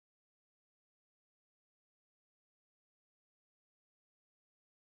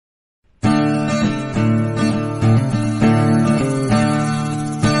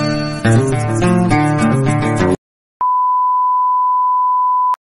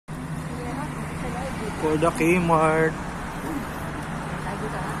For the K-Mart.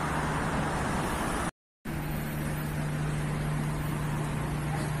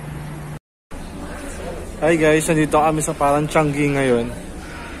 Hi guys, nandito kami sa parang Changi ngayon.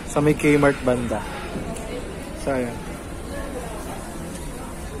 Sa may K-Mart banda. So ayan.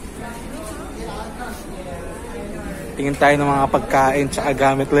 Tingin tayo ng mga pagkain tsaka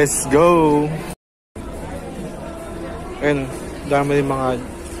gamit. Let's go! Ayun, dami rin mga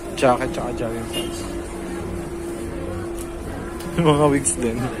jacket tsaka jogging pants. Mga wigs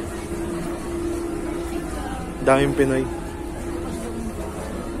din. Daming Pinoy.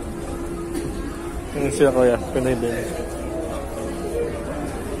 Ayun sila kuya, Pinoy din.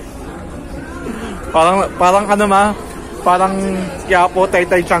 Parang ano ma? Parang Quiapo,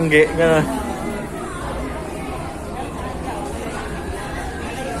 Taytay, Changi. Gano'n.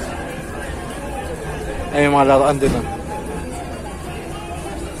 Ay, yung mga laruan din ah.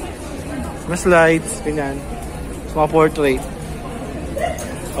 Mas lights, ganyan. Mga portrait.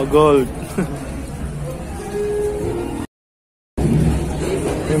 O gold.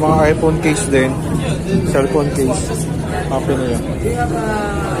 May mga iPhone case din. Cellphone case. Happy na yun.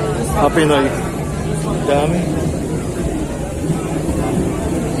 Happy na yun. Dami.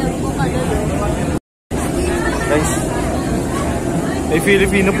 Guys. May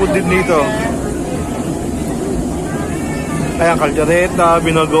Filipino food din dito. Ayan, kaldereta,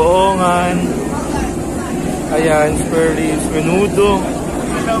 binagoongan. Ayan, spare ribs, menudo.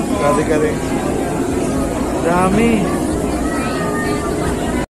 Kari-kari. Dami.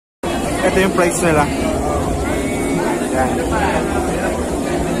 Ito yung price nila. Ayan.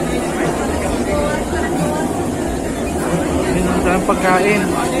 Ayan, ang daming pagkain.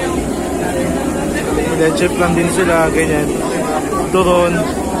 Chip lang din sila, ganyan. Turon.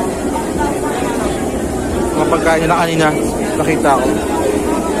 Mga pagkain nila kanina. Nakita ko.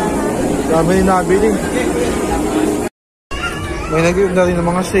 Dami rin nabili. May nag-iwan na rin ng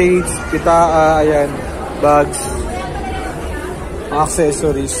mga shades, kitaa, ayan, bags, mga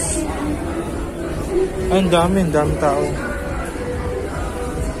accessories. Ay, ang dami tao.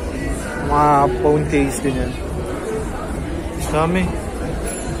 Mga phone case din yan. Dami.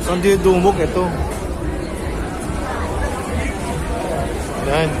 Saan di dumog ito?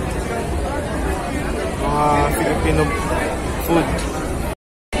 Ayan. Mga Filipino food.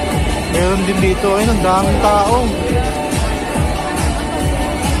 Meron din dito. Ayun, ang daming tao.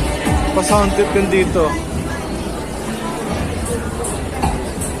 Pa-sound trip din dito.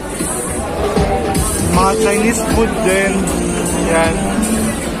 Mga Chinese food din. Yan.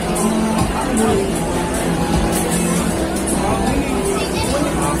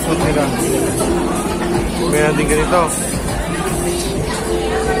 Mga food nila. Meron din ganito.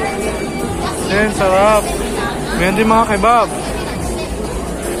 Yan, sarap. Meron din mga kebab.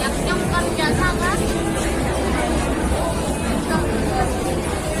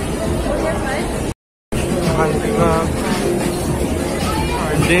 Kebab.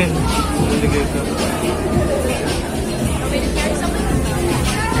 And then, alligator.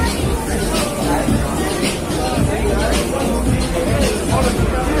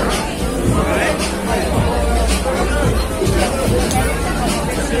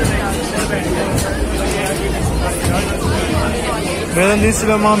 Meron din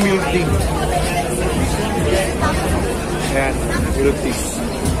sila mga milk tea. Ayan, milk teas.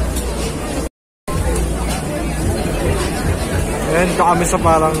 Ayan, ito kami sa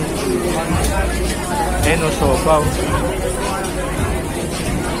parang o sopaw.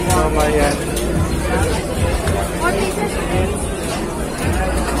 Tama yan.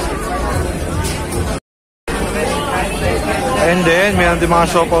 And then, meron din mga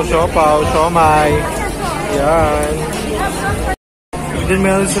sopaw-sopaw, siomay. Yan. And then,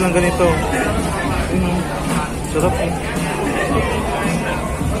 meron silang ganito. Sarap eh.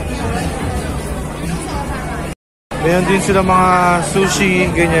 Meron din sila mga sushi,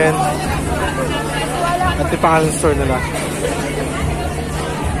 ganyan. At ipangalan store nila.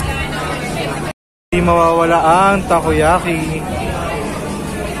 Hindi mawawala ang takoyaki.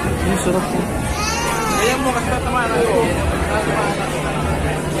 Sarap eh. Kaya mo kasi tama na ako.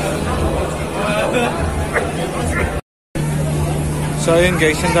 So ayun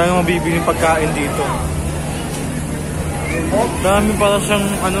guys, ang dami mabibiling pagkain dito. Dami para siyang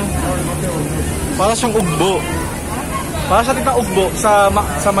para siyang ugbo. Para sa tita ugbo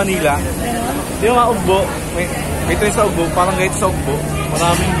sa Manila. Di ba ugbo? Ito yung sa ugbo, parang ganito sa ugbo.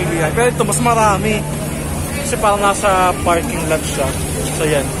 Maraming bilihan. Pero ito mas marami. Kasi parang nasa parking lot siya. So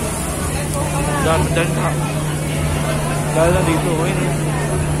yan. Dahil na dito,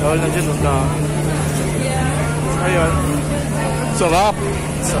 dahil na dyan, ayun. Sarap.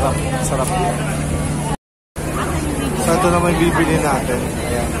 So, ito naman yung bibili natin.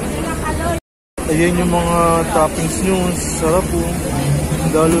 Ayan. Ayan yung mga toppings nyo. Sarap po.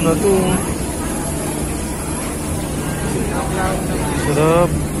 Lalo na to. Sarap.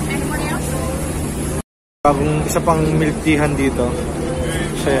 Bagong isa pang milk teahan dito.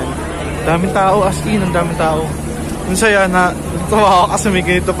 So, ayan. Daming tao. As in, ang daming tao. Yung saya na, tumawa kasi may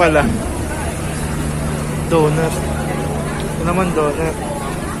ganito pala. Donut. Ito naman donut.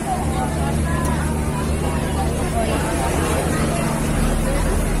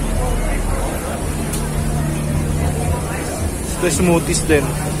 Ito smoothies din.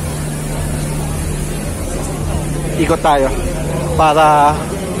 Ikot tayo para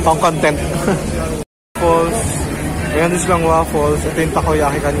pang content. Waffles. Ayan din silang waffles. Ito yung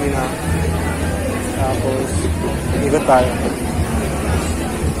takoyaki kanina. Tapos ikot tayo.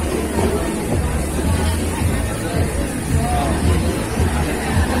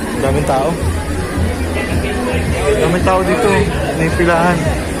 Daming tao. Daming tao dito. May pilahan.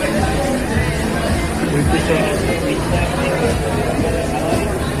 Dito siya.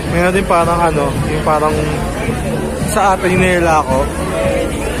 Mayroon din parang ano, yung parang sa atin yung nila ako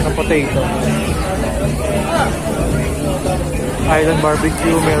na potato. Island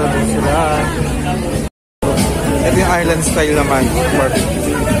barbecue, meron din sila. Ito yung island style naman,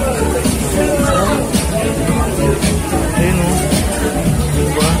 barbecue. Ayun o.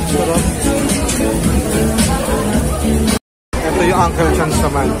 Diba? Sarap. Ito yung Uncle Chan's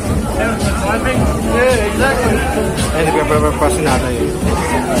naman. Yeah, exactly. Ayun, nagpe-prepare pa si nanay.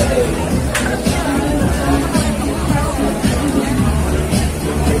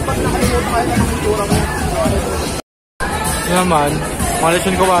 Ito naman, mga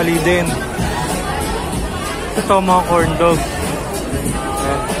lechon kawali din. Ito mga corn dog.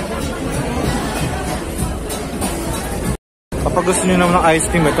 Ayan. Kapag gusto nyo naman ng ice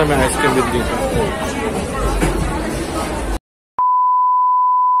cream, ito may ice cream din dito.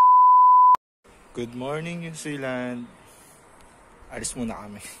 Good morning, New Zealand. Alis muna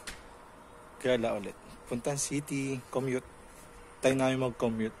kami. Kaya ulit. Puntan City, commute. Tayo namin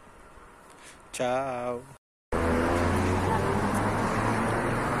mag-commute. Ciao!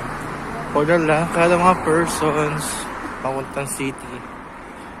 Pagdala, kada mga persons papuntang city.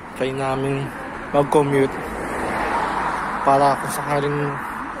 Tayo namin mag-commute. Para kung sakaling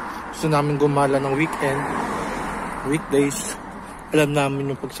gusto namin gumala ng weekend, weekdays, alam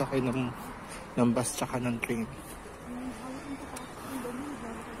namin yung pagsakay ng bus tsaka ng train.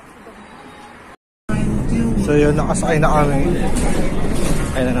 So yun, nakasakay na kami.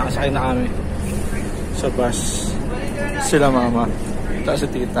 Ayun, nakasakay na kami sa bus. Sila mama, tapos si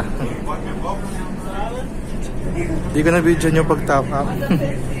tita. Di ko na video nyo pag-top up.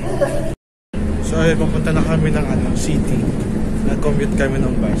 So ayun, papunta na kami ng city. Nag-commute kami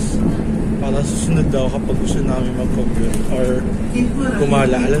ng bus. Para susunod daw kapag gusto namin mag-commute or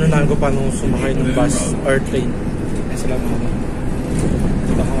gumala. Alam na namin kung paano sumakay ng bus or train. Ay sila mama.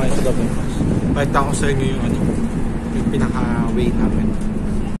 Diba kung kayo sa double bus. Pakita ko sa inyo yung pinaka-way namin.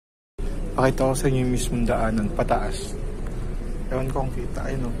 Pakita ko sa inyo yung mismong daanan, pataas. Ewan ko kung kita,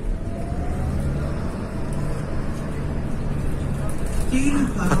 ayun o.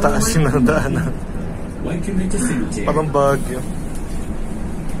 Pataas yung daanan. Parang Baguio.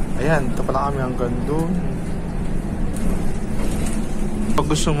 Ayan, ito pala kami hanggang doon. Pag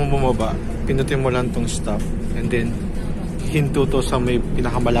gusto mo bumaba, pinutin mo lang tong stop. And then, hinto to sa may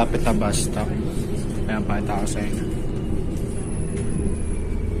pinakamalapit na bus stop. Ayan, pakita ko sa inyo.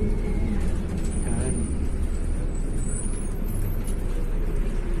 Ayan.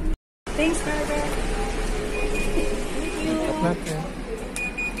 Thanks, brother.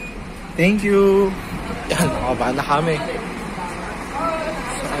 Thank you. Yan, makababa na kami.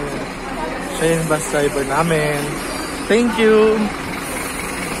 Siya yung bus driver namin. Thank you.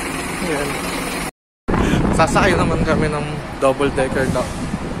 Yan. Sasakay naman kami ng double-decker na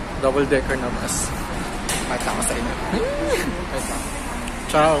bus. Pakita ko sa inyo.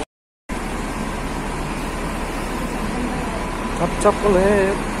 Ciao. Chop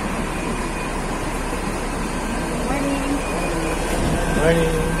ulit.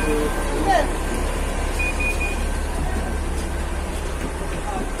 Morning.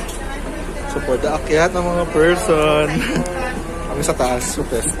 So for the akyat ng mga person. Kami sa taas, sa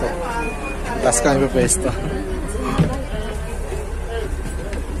pesto. Taas kami pa pesto.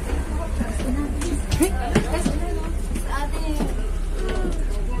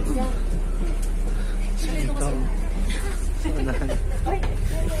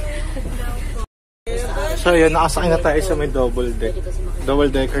 So yun, nakasakay na tayo sa may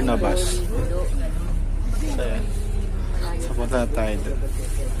double-decker na bus. So yan. So punta na tayo doon.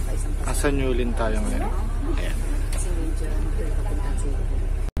 Asa Newlin tayo ngayon. Ayan.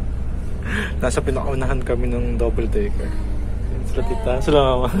 Nasa pinakaunahan kami ng double decker. Yan sila tita, sila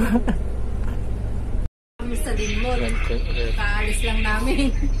mama. Sa din mo, kaalis lang namin.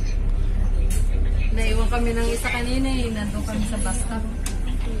 Naiwan kami ng isa kanina eh, nandun kami sa bus stop.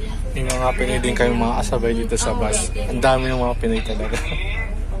 Yung mga Pinoy din kami mga kasabay dito sa bus. Ang dami ng mga Pinoy talaga.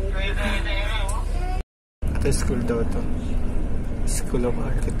 Ito school daw to. School of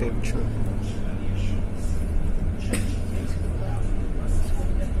Architecture.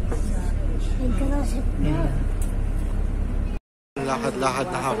 Lakad-lakad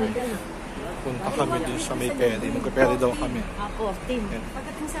na kami. Punta kami dun sa may peri. Magka-peri daw kami. Ako, team.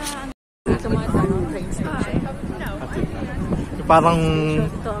 Pagdating sa train station.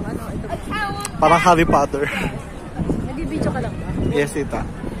 Parang Harry Potter. Nag-video ka lang ba? Yes, tita.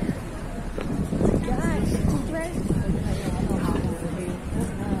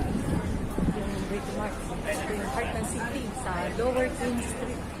 Sa Lower Queen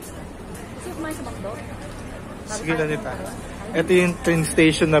Street. Kasi kumain sa McDo? Sige na nita. Ito yung train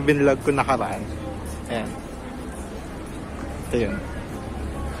station na binlog ko nakaraan. Ayan. Ito yun.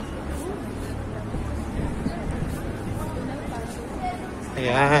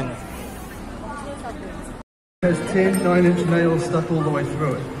 Ayan. It has 10 9-inch nails stuck all the way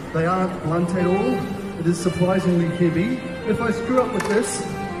through it. They aren't blunt at all. It is surprisingly heavy. If I screw up with this,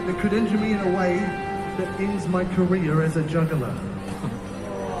 it could injure me in a way that ends my career as a juggler.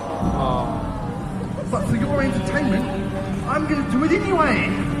 But for your entertainment, I'm going to do it anyway.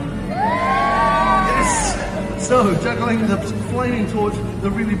 Yes! So, juggling the flaming torch,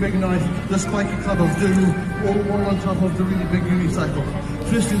 the really big knife, the spiky club of doom, all on top of the really big unicycle.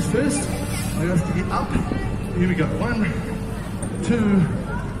 First things first, I have to get up. Here we go. 1, 2,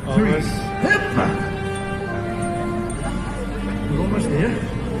 3. Hip! We're almost there.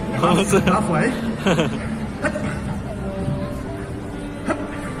 Halfway.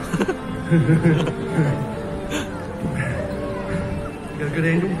 Got a good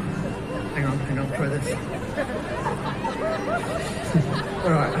angle? Hang on, try this.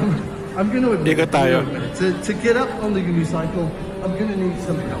 Alright, I'm going to admit, to get up on the unicycle, I'm going to need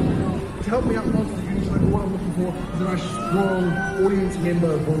some help. To help me up onto the unicycle, what I'm looking for is a nice strong audience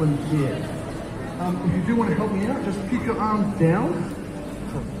member volunteer. If you do want to help me out, just keep your arms down.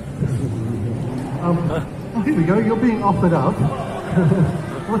 Oh, here we go, you're being offered up.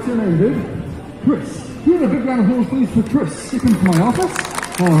 What's your name, dude? Chris. Give a big round of applause, please, for Chris. Step into my office.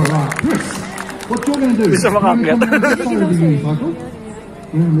 Alright, Chris. What you're going to do is you're going to come around this side of the unicycle.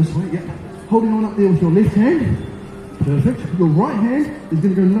 Around this way, yeah. Holding on up there with your left hand. Perfect. Your right hand is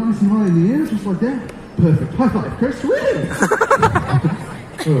going to go nice and high in the air, just like that. Perfect. High five, Chris.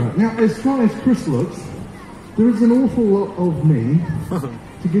 Alright, now as far as Chris looks, there is an awful lot of me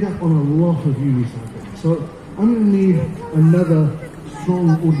to get up on a lot of unicycles. So I'm going to need another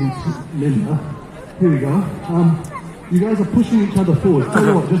strong audience member. Here we go. You guys are pushing each other forward. Tell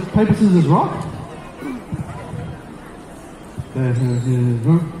you what, just paper, scissors, rock. Here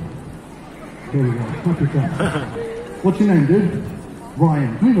we go. What's your name, dude?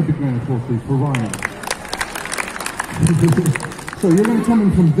 Ryan. Can we have a big round of applause, please, for Ryan? So you're going to come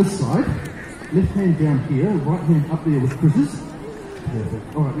in from this side. Left hand down here, right hand up there with Chris's.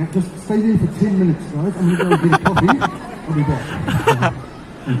 Perfect. Alright, now just stay there for 10 minutes, guys. I'm going to go and get a coffee. I'll be back.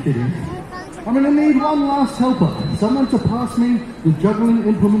 I'm kidding. I'm going to need one last helper. Someone to pass me the juggling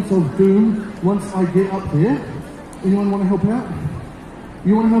implements of doom once I get up there. Anyone want to help out?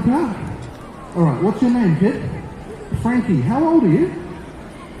 You want to help out? Alright, what's your name, kid? Frankie. How old are you?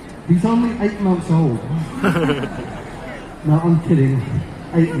 He's only 8 months old. No, I'm kidding.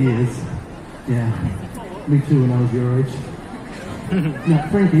 8 years. Yeah. Me too when I was your age. Now,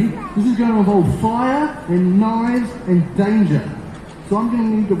 Frankie, this is going to involve fire and knives and danger. So I'm going to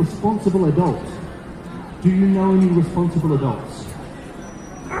need a responsible adult. Do you know any responsible adults?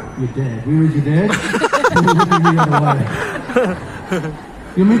 Your dad. Where is your dad? The other way.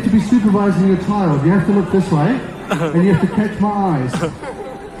 You're meant to be supervising your child. You have to look this way, and you have to catch my eyes.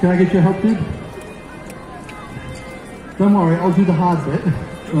 Can I get your help, dude? Don't worry, I'll do the hard bit.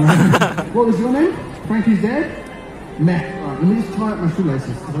 What was your name? Frankie's dad? Matt. Right, let me just tie up my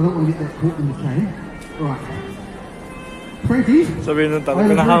shoelaces because I don't want to get that caught in the chain. Alright. Frankie, sabihin ng tatay,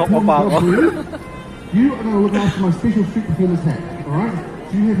 pinahangak mo pa ako. You are going to look after my special street performance hat. Alright?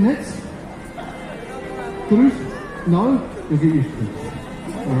 Do you have nets? Toulouse? No? You'll get used to it.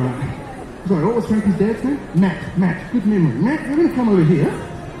 Alright. Sorry, what was Frankie's dad's name? Matt. Good memory. Matt, you're going to come over here.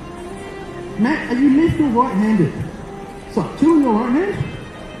 Matt, are you left or right-handed? So, 2 in your right hand.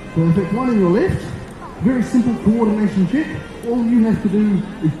 Perfect. 1 in your left. Very simple coordination check. All you have to do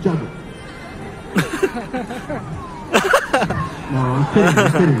is juggle. No, I'm kidding,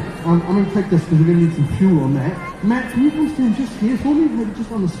 I'm kidding. I'm going to take this because we're going to need some fuel on that. Matt, can you please stand just here for me? Maybe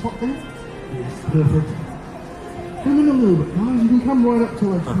just on the spot there? Yes, perfect. Come in a little bit, guys. You can come right up to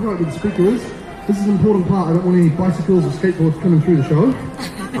like, right where the speaker is. This is an important part. I don't want any bicycles or skateboards coming through the show.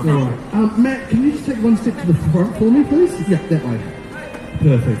 Alright. Matt, can you just take one step to the front for me, please? Yeah, that way.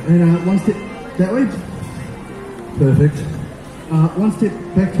 Perfect. And one step that way. Perfect. One step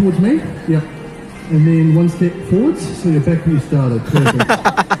back towards me. Yep. And then one step forwards, so you're back where you started. Perfect.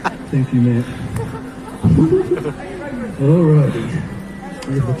 Thank you, Matt. Alrighty.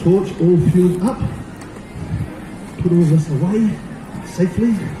 We have the torch all fueled up. Put all this away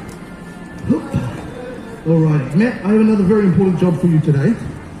safely. Alright, Matt, I have another very important job for you today.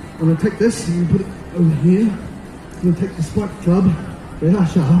 I'm going to take this, you can put it over here. I'm going to take the spike club. They are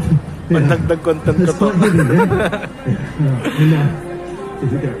sharp. Magdagdag content ko It's quite heavy, yeah? Here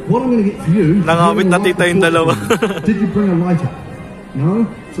we go. What I'm going to get for you... Nangawit na tita yung dalawa. Did you bring a lighter? No?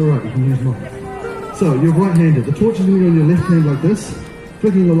 It's alright, you can use mine. So, you're right-handed. The torch is going to be on your left hand like this.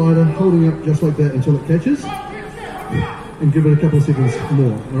 Flicking the lighter, holding up just like that until it catches. And give it a couple of seconds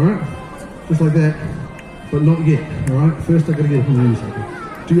more, alright? Just like that. But not yet, alright? First I've got to get it from the unicycle.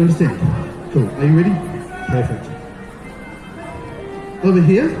 Do you understand? Cool. Are you ready? Perfect. Over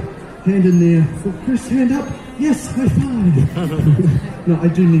here, hand in there for Chris, hand up. Yes, high five. No, I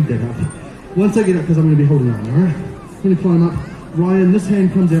do need that up. Once I get up, because I'm going to be holding on, alright? I'm going to climb up. Ryan, this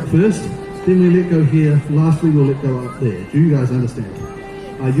hand comes out first. Then we let go here. Lastly, we'll let go up there. Do you guys understand?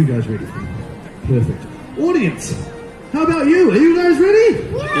 Are you guys ready? Perfect. Audience, how about you? Are you guys ready?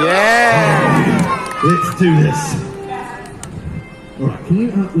 Yeah! Let's do this. Alright, can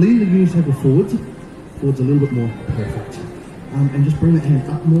you lean the unicycle forwards? Forwards a little bit more. Perfect. And just bring that hand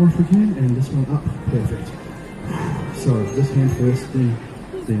up more if we can, and this one up. Perfect. So, this hand first, then.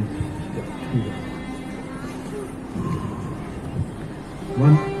 Yeah, here we go.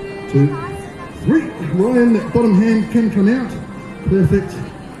 1, 2, 3. Ryan, that bottom hand can come out. Perfect.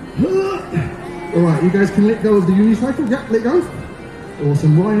 Alright, you guys can let go of the unicycle. Yep, let go.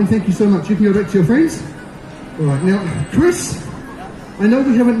 Awesome. Ryan, thank you so much. You can go back to your friends. Alright, now, Chris, I know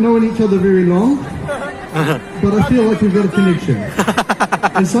we haven't known each other very long, but I feel like we've got a connection.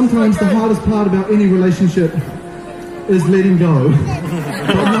 And sometimes the hardest part about any relationship is letting go.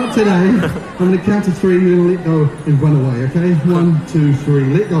 But not today. I'm going to count to 3, you're going to let go and run away, okay? 1, 2, 3,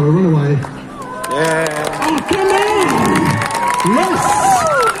 let go, run away. Yeah! Oh, come on! Yes!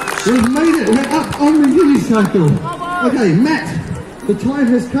 We've made it, we're up on the unicycle. Okay, Matt, the time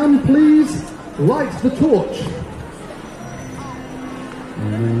has come, please light the torch.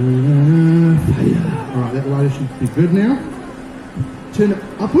 Alright, that lighter should be good now. Turn it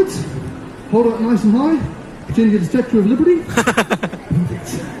upwards, hold it nice and high, pretend you're the Statue of Liberty.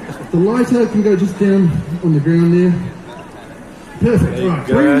 Perfect. The lighter can go just down on the ground there. Perfect, alright,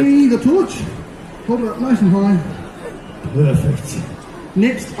 bring me the torch, hold it up nice and high. Perfect.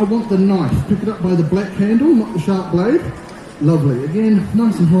 Next, I want the knife. Pick it up by the black handle, not the sharp blade. Lovely. Again,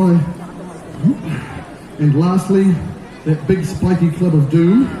 nice and high. And lastly, that big spiky club of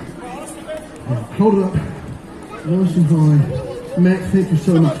doom. Hold it up nice and high. Matt, thank you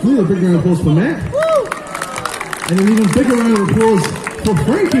so much. Ooh, a big round of applause for Matt. And an even bigger round of applause for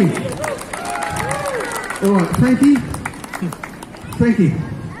Frankie. Alright, Frankie,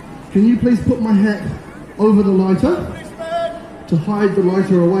 can you please put my hat over the lighter to hide the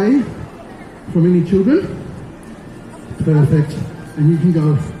lighter away from any children? Perfect. And you can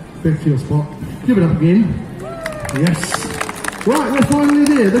go back to your spot. Give it up again. Yes. Right, we're finally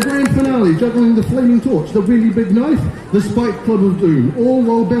there. The grand finale, juggling the flaming torch, the really big knife, the spike club of doom, all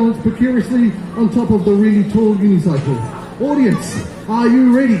while balanced precariously on top of the really tall unicycle. Audience, are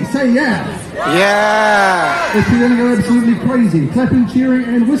you ready? Say yeah. Yeah! If you're going to go absolutely crazy, clapping, cheering,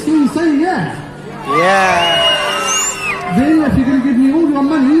 and whistling, say yeah. Yeah! Then, if you're going to give me all your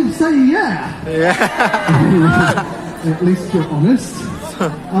money, say yeah. Yeah! At least you're honest.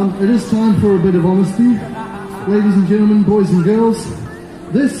 It is time for a bit of honesty. Ladies and gentlemen, boys and girls,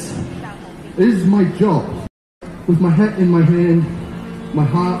 this is my job. With my hat in my hand, my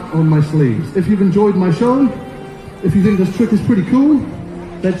heart on my sleeves. If you've enjoyed my show, if you think this trick is pretty cool,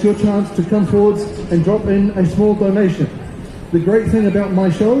 that's your chance to come forwards and drop in a small donation. The great thing about my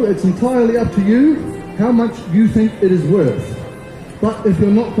show, it's entirely up to you how much you think it is worth. But if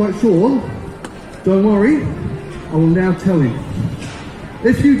you're not quite sure, don't worry, I will now tell you.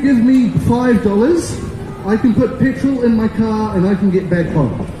 If you give me $5, I can put petrol in my car and I can get back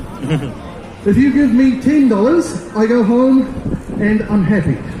home. If you give me $10, I go home and I'm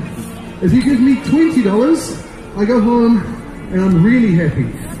happy. If you give me $20, I go home and I'm really happy.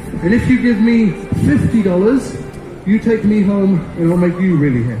 And if you give me $50, you take me home and I'll make you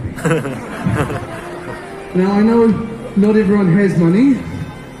really happy. Now I know not everyone has money,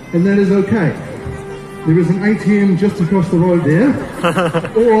 and that is okay. There is an ATM just across the road there,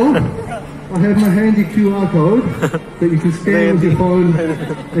 or I have my handy QR code that you can scan with your phone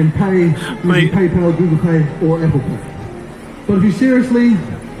and pay using PayPal, Google Pay, or Apple Pay. But if you seriously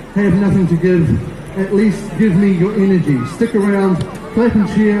have nothing to give, at least give me your energy. Stick around, clap and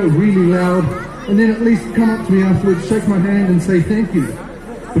cheer really loud, and then at least come up to me afterwards, shake my hand and say thank you.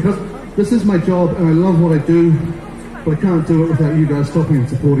 Because this is my job and I love what I do, but I can't do it without you guys stopping and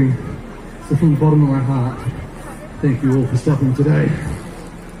supporting. So from the bottom of my heart, thank you all for stopping today.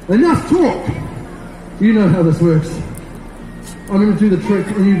 Enough talk! You know how this works. I'm going to do the trick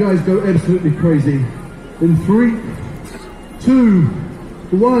and you guys go absolutely crazy. In 3, 2,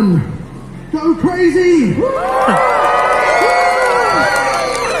 1, go crazy!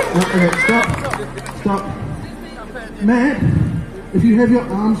 Okay, stop. Matt, if you have your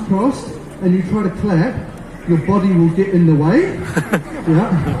arms crossed and you try to clap, your body will get in the way.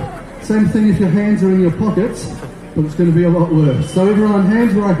 Yeah. Same thing if your hands are in your pockets, but it's going to be a lot worse. So everyone,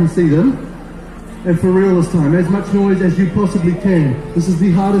 hands where I can see them. And for real this time, as much noise as you possibly can. This is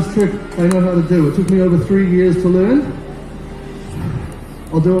the hardest trick I know how to do. It took me over 3 years to learn.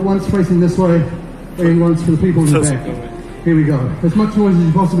 I'll do it once facing this way and once for the people in the back. Here we go. As much noise as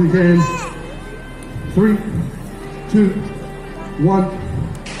you possibly can. 3, 2, 1.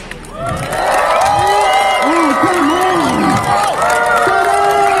 Oh, come on!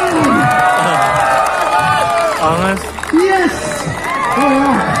 Yes!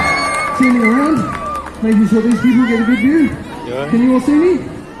 Alright. Turning around, making sure these people get a good view. Yeah. Can you all see me?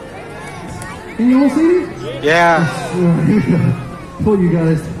 Can you all see me? Yeah. Alright, here we go. For you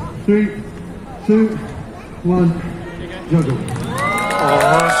guys. 3, 2, 1, juggle.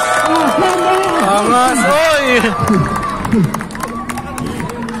 Oh, come on!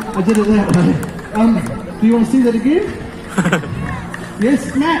 I did it that way. Do you want to see that again?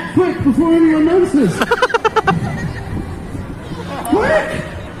 Yes, Matt, quick, before anyone notices. Quick!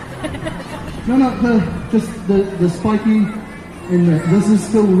 No, just the spiky in the, this is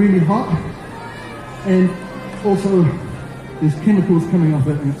still really hot, and also there's chemicals coming off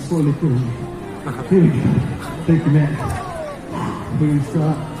it and it's slowly killing me. Here we go. Thank you, Matt. We're going to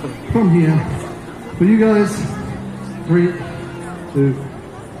start from here. For you guys, 3, 2,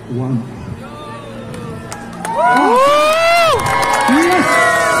 1. Oh. Yes!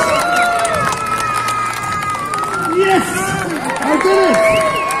 Yes! I did it!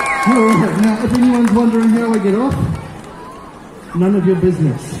 Alright, now if anyone's wondering how I get off, none of your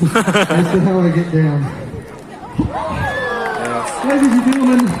business as to how I get down. Ladies and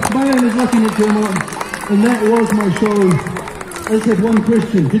gentlemen, my name is Lucky McDermott, and that was my show. I just had one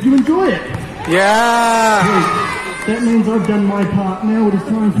question. Did you enjoy it? yeah! Great. That means I've done my part. Now it is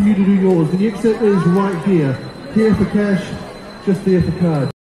time for you to do yours. The exit is right here. Here for cash, just there for card.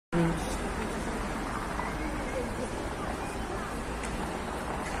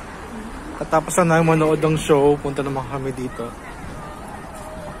 At tapos na namin manood ng show, punta naman kami dito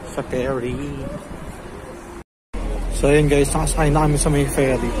sa ferry. So ayun guys, nakasakay na kami sa may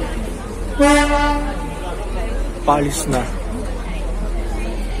ferry. Paalis na.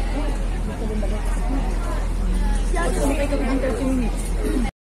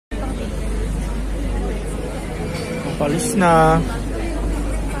 Paalis na.